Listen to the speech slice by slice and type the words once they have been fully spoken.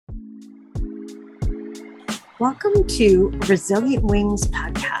Welcome to Resilient Wings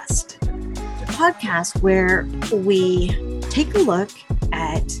podcast, a podcast where we take a look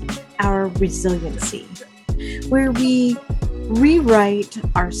at our resiliency, where we rewrite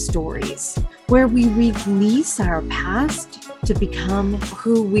our stories, where we release our past to become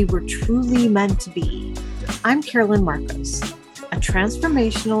who we were truly meant to be. I'm Carolyn Marcos, a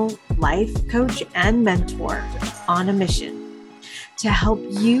transformational life coach and mentor on a mission to help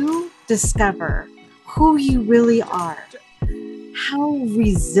you discover who you really are, how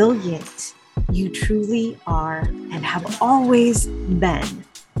resilient you truly are and have always been.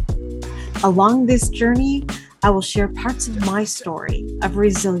 Along this journey, I will share parts of my story of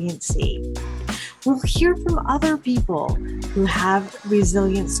resiliency. We'll hear from other people who have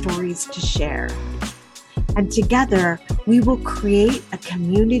resilient stories to share. And together, we will create a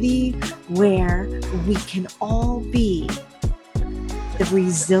community where we can all be the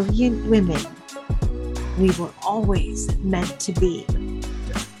resilient women we were always meant to be.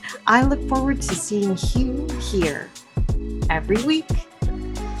 I look forward to seeing you here every week.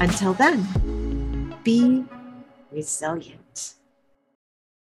 Until then, be resilient.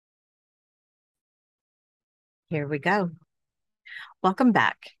 Here we go. Welcome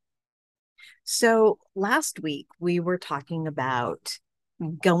back. So last week we were talking about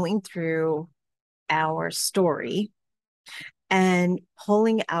going through our story and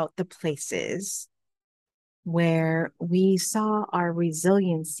pulling out the places where we saw our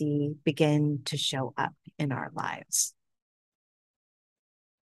resiliency begin to show up in our lives.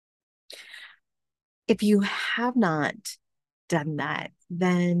 If you have not done that,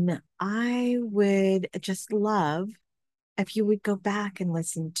 then I would just love if you would go back and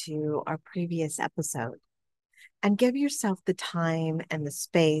listen to our previous episode and give yourself the time and the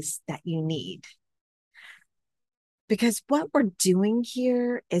space that you need. Because what we're doing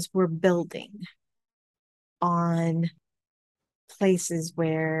here is we're building on places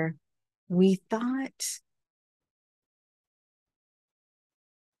where we thought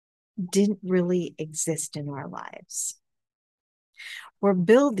didn't really exist in our lives. We're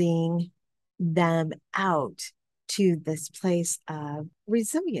building them out to this place of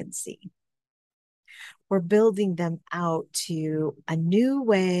resiliency. We're building them out to a new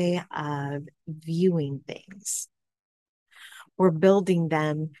way of viewing things. We're building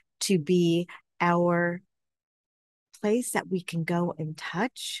them to be our place that we can go and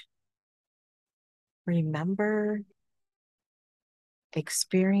touch, remember,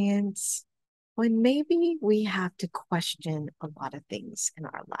 experience, when maybe we have to question a lot of things in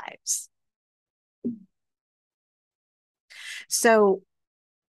our lives. So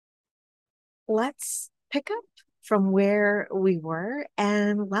let's pick up from where we were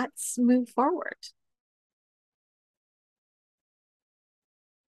and let's move forward.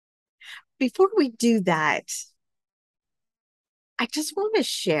 Before we do that, I just want to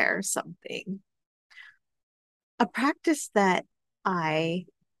share something. A practice that I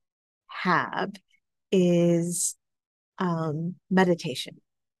have is meditation,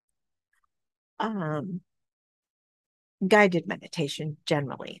 guided meditation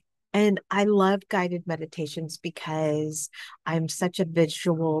generally. And I love guided meditations because I'm such a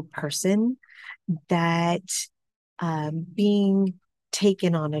visual person that being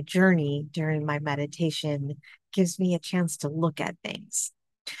taken on a journey during my meditation gives me a chance to look at things.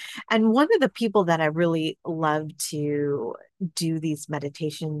 And one of the people that I really love to do these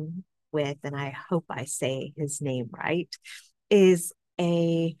meditation with, and I hope I say his name right, is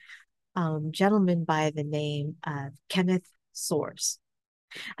a gentleman by the name of Kenneth Soares.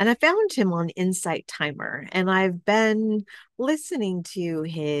 And I found him on Insight Timer, and I've been listening to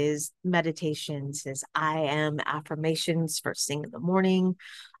his meditations, his I am affirmations first thing in the morning,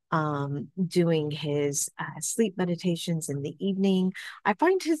 doing his sleep meditations in the evening. I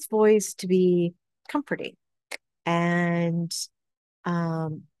find his voice to be comforting, and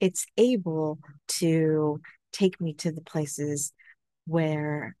it's able to take me to the places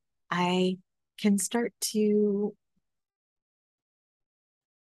where I can start to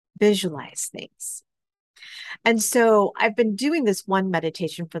visualize things. And so I've been doing this one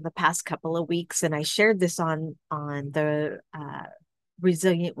meditation for the past couple of weeks, and I shared this on the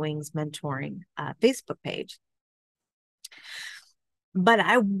Resilient Wings mentoring Facebook page. But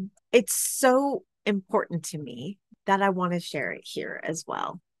it's so important to me that I want to share it here as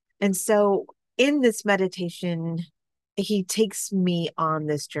well. And so in this meditation, he takes me on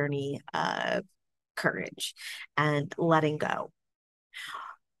this journey of courage and letting go.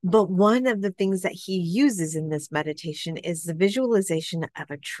 But one of the things that he uses in this meditation is the visualization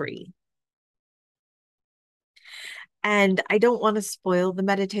of a tree. And I don't want to spoil the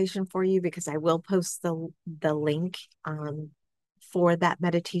meditation for you because I will post the link for that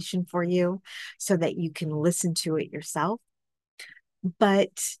meditation for you so that you can listen to it yourself.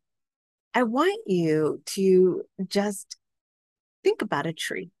 But I want you to just think about a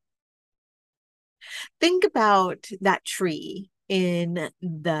tree. Think about that tree in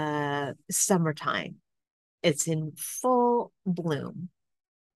the summertime. It's in full bloom.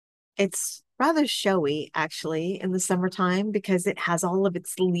 It's rather showy, actually, in the summertime because it has all of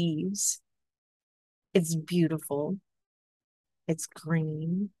its leaves. It's beautiful. It's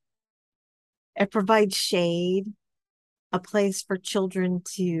green. It provides shade, a place for children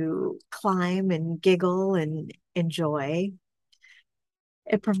to climb and giggle and enjoy.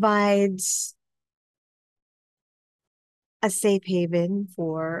 It provides a safe haven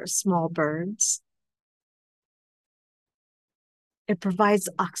for small birds. It provides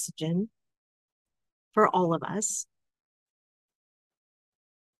oxygen for all of us.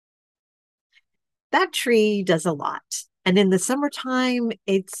 That tree does a lot. And in the summertime,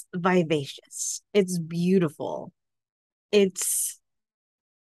 it's vivacious. It's beautiful. It's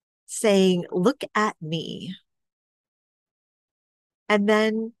saying, look at me. And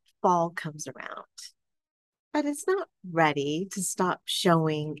then fall comes around. But it's not ready to stop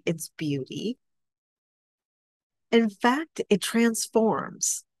showing its beauty. In fact, it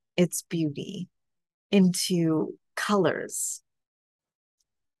transforms its beauty into colors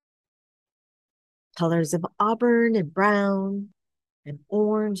of auburn and brown and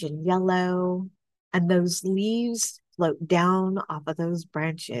orange and yellow. And those leaves float down off of those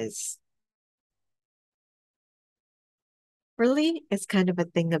branches. Really, it's kind of a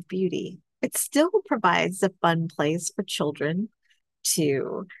thing of beauty. It still provides a fun place for children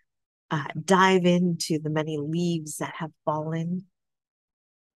to dive into the many leaves that have fallen.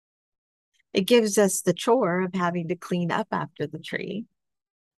 It gives us the chore of having to clean up after the tree.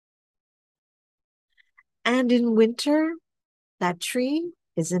 And in winter, that tree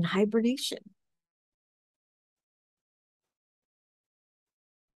is in hibernation,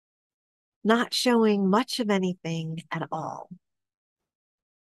 not showing much of anything at all.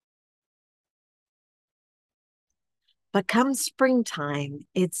 But come springtime,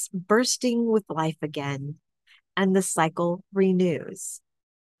 it's bursting with life again, and the cycle renews.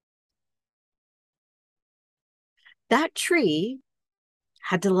 That tree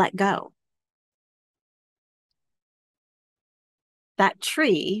had to let go. That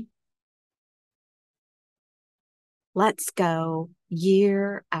tree lets go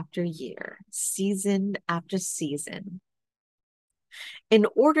year after year, season after season, in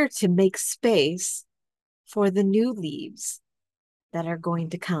order to make space for the new leaves that are going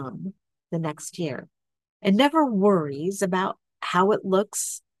to come the next year. It never worries about how it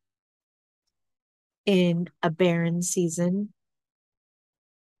looks in a barren season.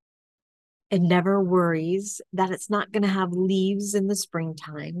 It never worries that it's not going to have leaves in the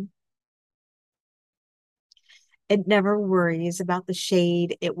springtime. It never worries about the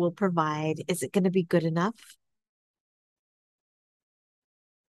shade it will provide. Is it going to be good enough?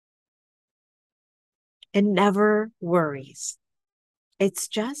 It never worries. It's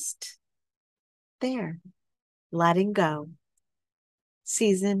just there, letting go,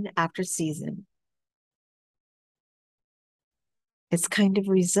 season after season. It's kind of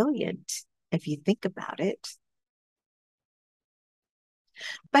resilient if you think about it.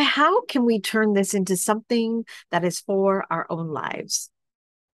 But how can we turn this into something that is for our own lives?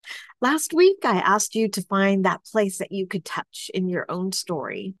 Last week, I asked you to find that place that you could touch in your own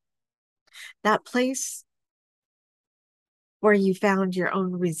story, that place where you found your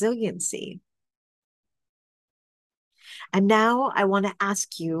own resiliency. And now I want to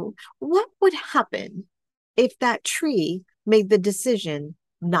ask you, what would happen if that tree made the decision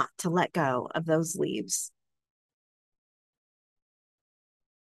not to let go of those leaves?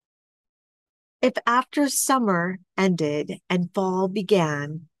 If after summer ended and fall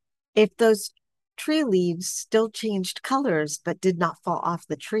began, if those tree leaves still changed colors but did not fall off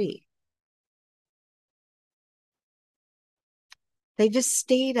the tree, they just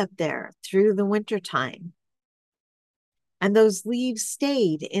stayed up there through the winter time. And those leaves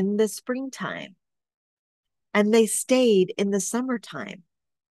stayed in the springtime. And they stayed in the summertime.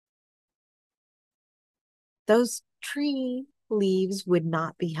 Those tree leaves would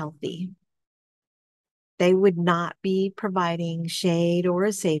not be healthy. They would not be providing shade or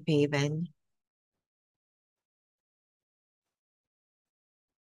a safe haven.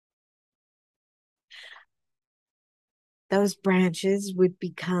 Those branches would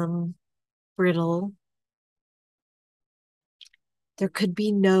become brittle. There could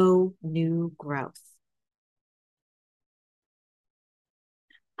be no new growth.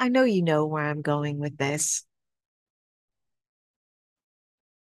 I know you know where I'm going with this.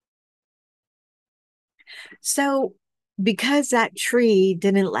 So, because that tree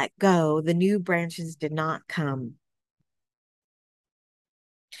didn't let go, the new branches did not come.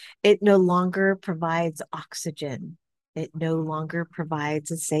 It no longer provides oxygen. It no longer provides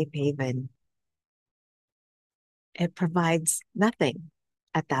a safe haven. It provides nothing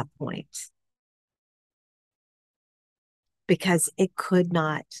at that point because it could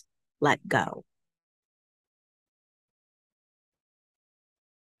not let go.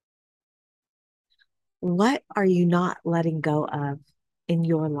 What are you not letting go of in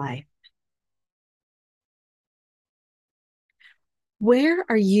your life? Where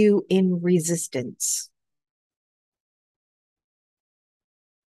are you in resistance?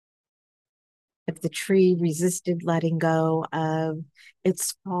 If the tree resisted letting go of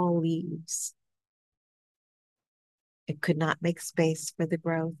its fall leaves, it could not make space for the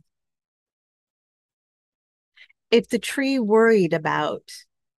growth. If the tree worried about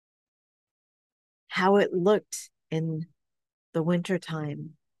how it looked in the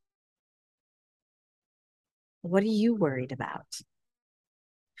wintertime, what are you worried about?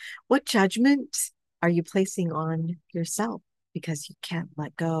 What judgment are you placing on yourself because you can't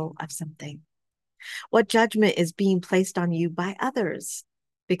let go of something? What judgment is being placed on you by others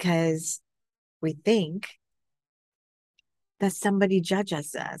because we think that somebody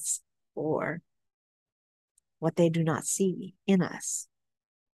judges us for what they do not see in us?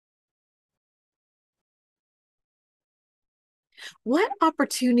 What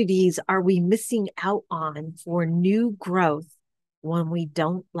opportunities are we missing out on for new growth when we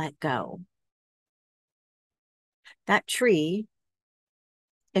don't let go? That tree,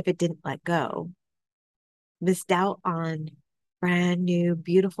 if it didn't let go, missed out on brand new,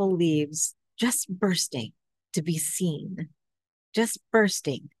 beautiful leaves just bursting to be seen, just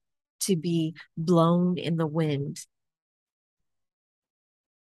bursting to be blown in the wind.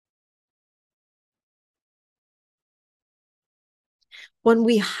 When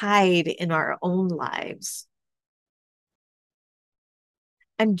we hide in our own lives,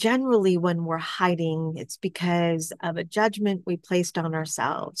 and generally, when we're hiding, it's because of a judgment we placed on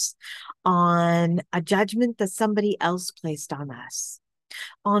ourselves, on a judgment that somebody else placed on us,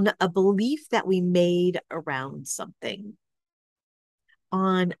 on a belief that we made around something,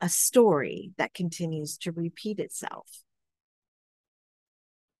 on a story that continues to repeat itself.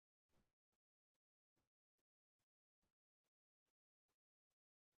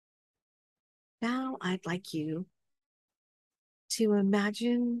 Now, I'd like you to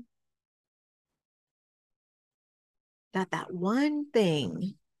imagine that one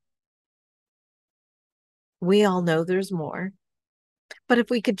thing, we all know there's more, but if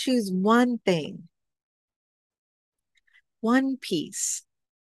we could choose one thing, one piece,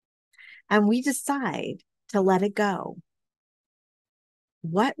 and we decide to let it go,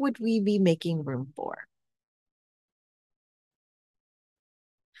 what would we be making room for?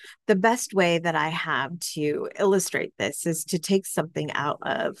 The best way that I have to illustrate this is to take something out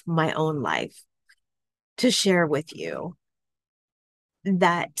of my own life to share with you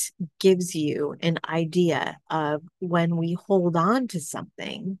that gives you an idea of when we hold on to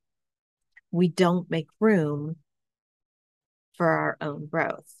something, we don't make room for our own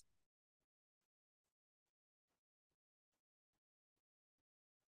growth.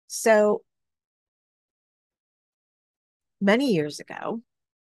 So many years ago,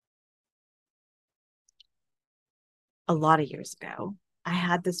 a lot of years ago, I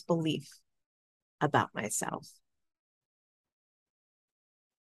had this belief about myself.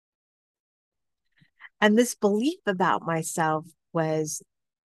 And this belief about myself was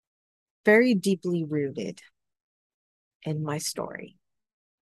very deeply rooted in my story.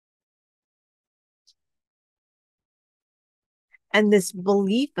 And this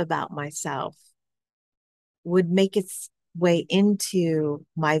belief about myself would make its way into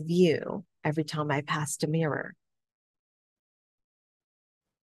my view every time I passed a mirror.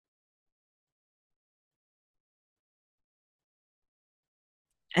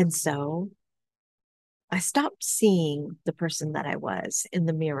 And so I stopped seeing the person that I was in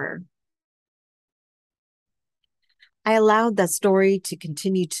the mirror. I allowed that story to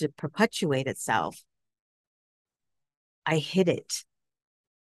continue to perpetuate itself. I hid it.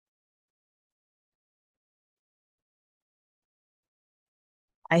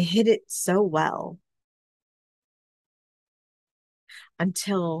 I hid it so well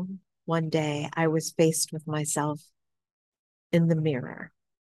until one day I was faced with myself in the mirror.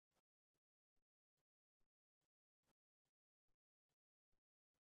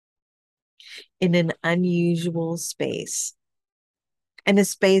 In an unusual space in a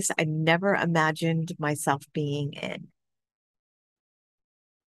space I never imagined myself being in.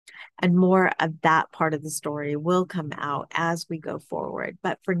 And more of that part of the story will come out as we go forward.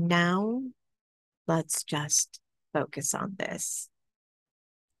 But for now, let's just focus on this.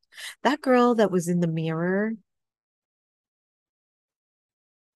 That girl that was in the mirror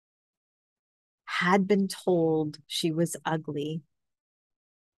had been told she was ugly,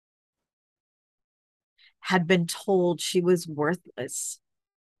 had been told she was worthless,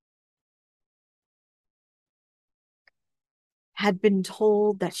 had been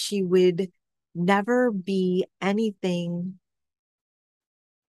told that she would never be anything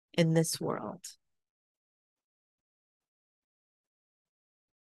in this world.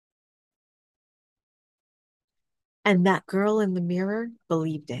 And that girl in the mirror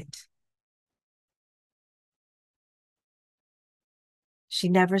believed it. She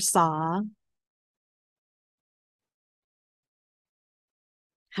never saw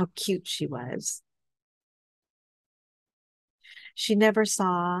how cute she was. She never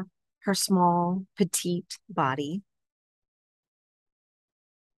saw her small, petite body.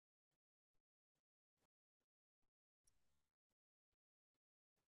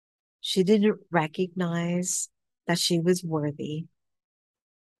 She didn't recognize that she was worthy.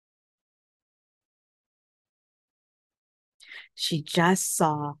 She just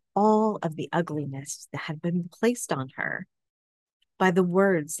saw all of the ugliness that had been placed on her by the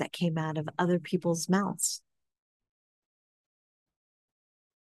words that came out of other people's mouths.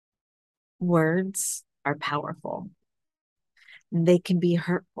 Words are powerful. They can be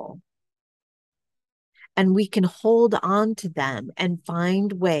hurtful. And we can hold on to them and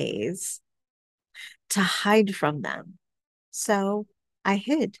find ways to hide from them. So I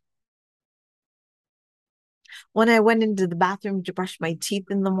hid. When I went into the bathroom to brush my teeth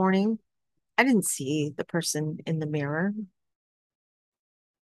in the morning, I didn't see the person in the mirror.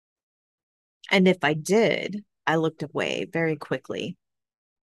 And if I did, I looked away very quickly.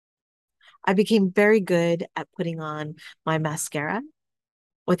 I became very good at putting on my mascara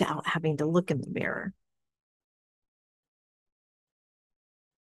without having to look in the mirror.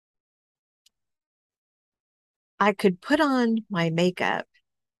 I could put on my makeup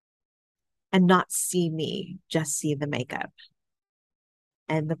and not see me, just see the makeup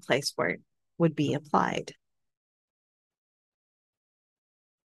and the place where it would be applied.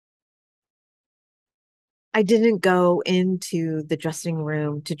 I didn't go into the dressing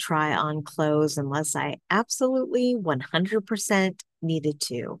room to try on clothes unless I absolutely 100% needed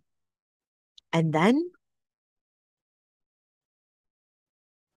to. And then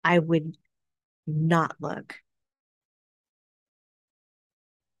I would not look.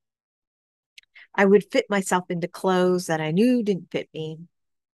 I would fit myself into clothes that I knew didn't fit me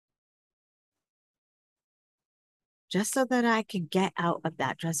just so that I could get out of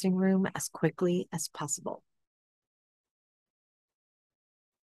that dressing room as quickly as possible.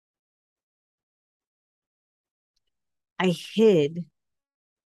 I hid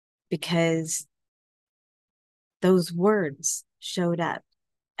because those words showed up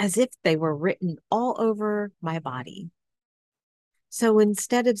as if they were written all over my body. So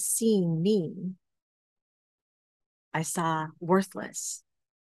instead of seeing me, I saw worthless,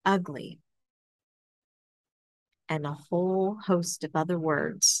 ugly, and a whole host of other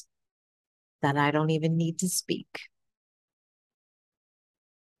words that I don't even need to speak.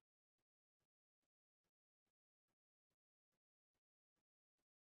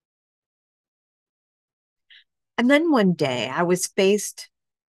 And then one day I was faced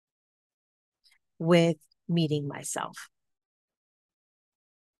with meeting myself,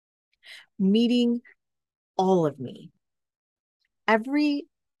 meeting all of me, every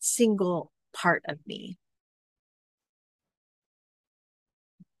single part of me.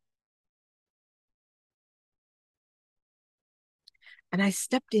 And I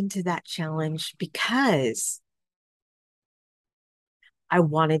stepped into that challenge because I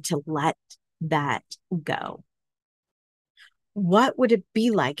wanted to let that go. What would it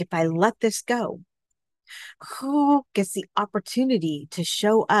be like if I let this go? Who gets the opportunity to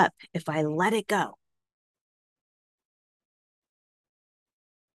show up if I let it go?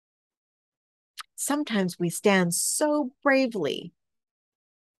 Sometimes we stand so bravely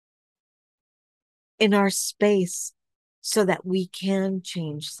in our space so that we can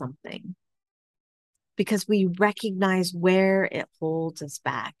change something because we recognize where it holds us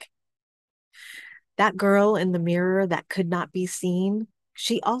back. That girl in the mirror that could not be seen,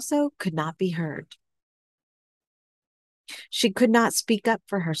 she also could not be heard. She could not speak up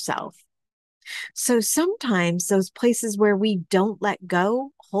for herself. So sometimes those places where we don't let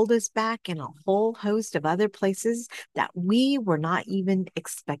go hold us back in a whole host of other places that we were not even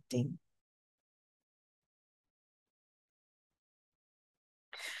expecting.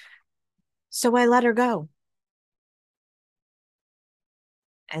 So I let her go.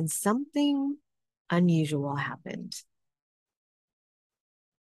 And something unusual happened.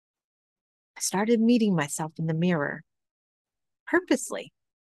 I started meeting myself in the mirror purposely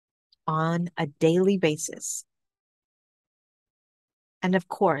on a daily basis. And of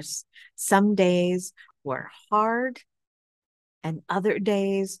course, some days were hard and other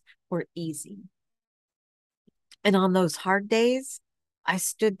days were easy. And on those hard days, I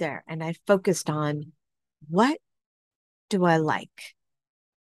stood there and I focused on, what do I like?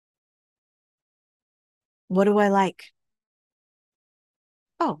 What do I like?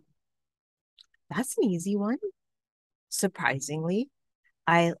 Oh, that's an easy one. Surprisingly,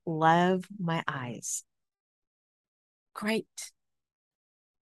 I love my eyes. Great.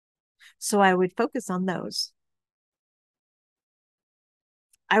 So I would focus on those.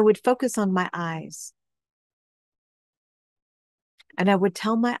 I would focus on my eyes. And I would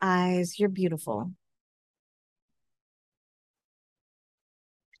tell my eyes, you're beautiful.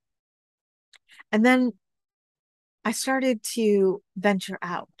 And then I started to venture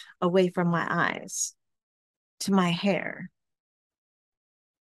out away from my eyes to my hair,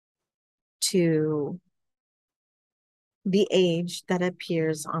 to the age that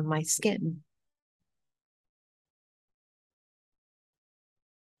appears on my skin.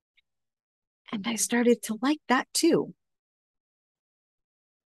 And I started to like that too.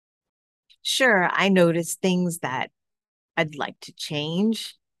 Sure, I noticed things that I'd like to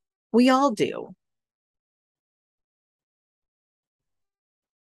change. We all do.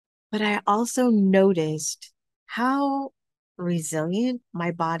 But I also noticed how resilient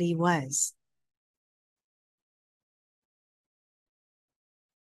my body was.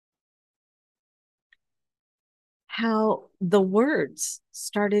 How the words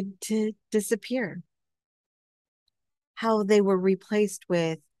started to disappear, how they were replaced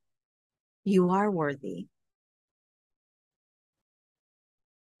with, you are worthy,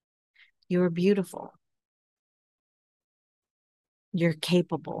 you're beautiful, you're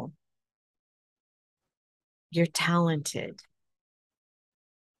capable, you're talented,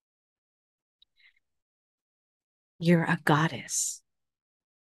 you're a goddess,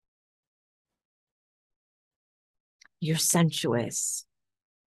 you're sensuous,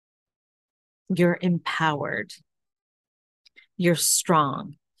 you're empowered, you're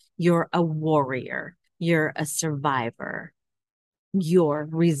strong, you're a warrior, you're a survivor, you're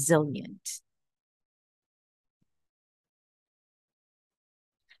resilient.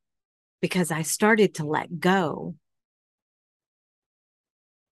 Because I started to let go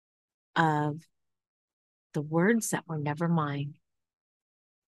of the words that were never mine.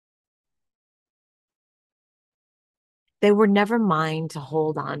 They were never mine to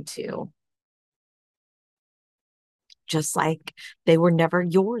hold on to, just like they were never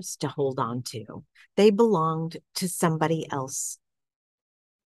yours to hold on to. They belonged to somebody else.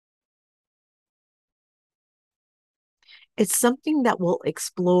 It's something that we'll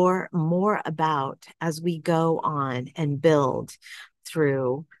explore more about as we go on and build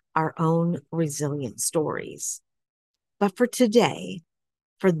through our own resilient stories. But for today,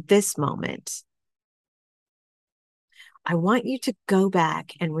 for this moment, I want you to go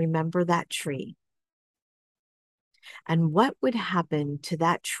back and remember that tree. And what would happen to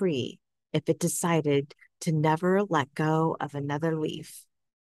that tree if it decided to never let go of another leaf?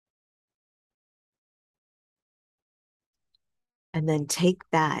 And then take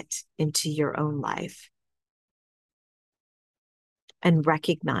that into your own life and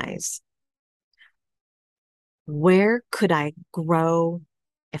recognize, where could I grow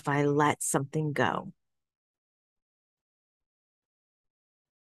if I let something go?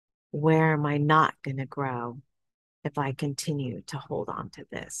 Where am I not going to grow if I continue to hold on to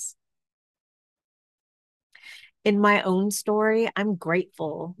this? In my own story, I'm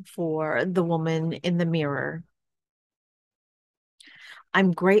grateful for the woman in the mirror.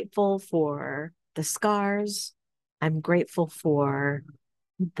 I'm grateful for the scars. I'm grateful for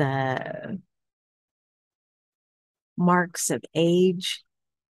the marks of age.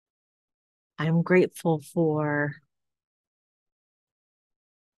 I'm grateful for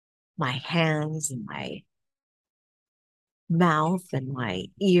my hands and my mouth and my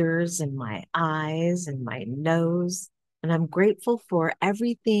ears and my eyes and my nose. And I'm grateful for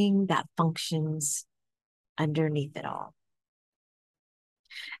everything that functions underneath it all.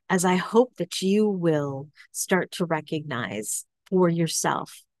 As I hope that you will start to recognize for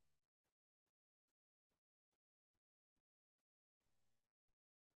yourself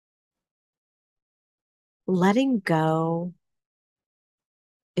letting go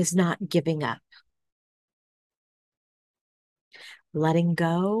is not giving up. Letting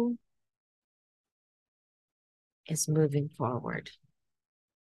go is moving forward.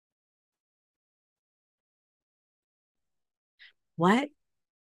 What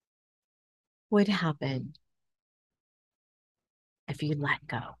would happen if you let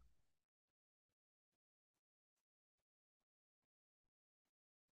go?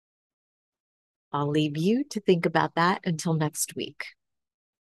 I'll leave you to think about that until next week.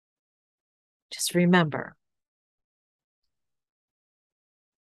 Just remember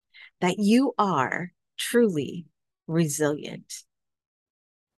that you are truly resilient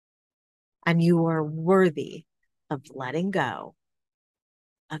and you are worthy of letting go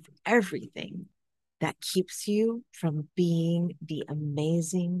of everything that keeps you from being the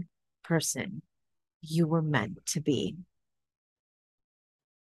amazing person you were meant to be.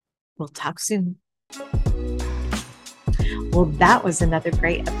 We'll talk soon. Well, that was another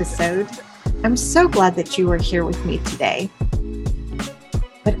great episode. I'm so glad that you were here with me today.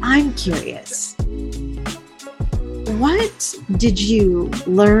 But I'm curious, what did you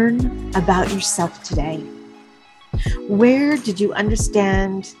learn about yourself today? Where did you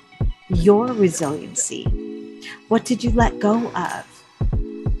understand your resiliency? What did you let go of?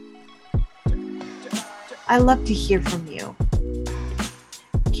 I love to hear from you.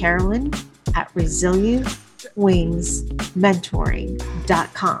 Carolyn at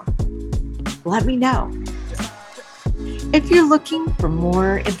ResilientWingsMentoring.com. Let me know. If you're looking for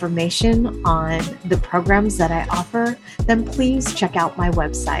more information on the programs that I offer, then please check out my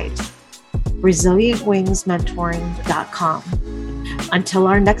website, ResilientWingsMentoring.com. Until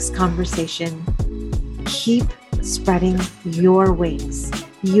our next conversation, keep spreading your wings.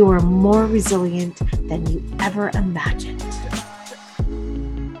 You are more resilient than you ever imagined.